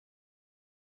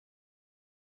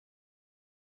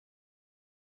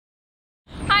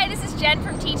Jen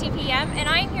from TTPM, and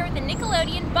I am here with the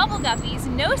Nickelodeon Bubble Guppies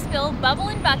No-Spill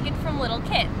Bubblin Bucket from Little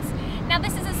Kids. Now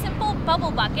this is a simple bubble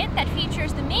bucket that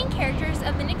features the main characters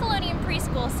of the Nickelodeon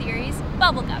preschool series,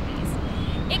 Bubble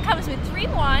Guppies. It comes with 3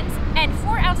 wands and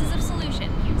 4 ounces of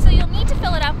solution, so you'll need to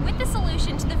fill it up with the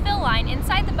solution to the fill line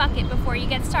inside the bucket before you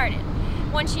get started.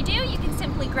 Once you do, you can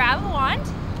simply grab a wand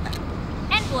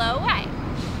and blow away.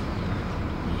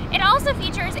 It also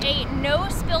features a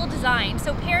no-spill design,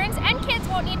 so parents and kids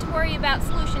won't need to worry about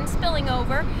solution spilling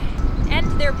over, and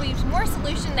there will be more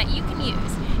solution that you can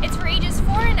use. It's for ages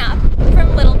 4 and up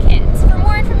from little kids. For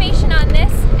more information on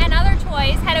this,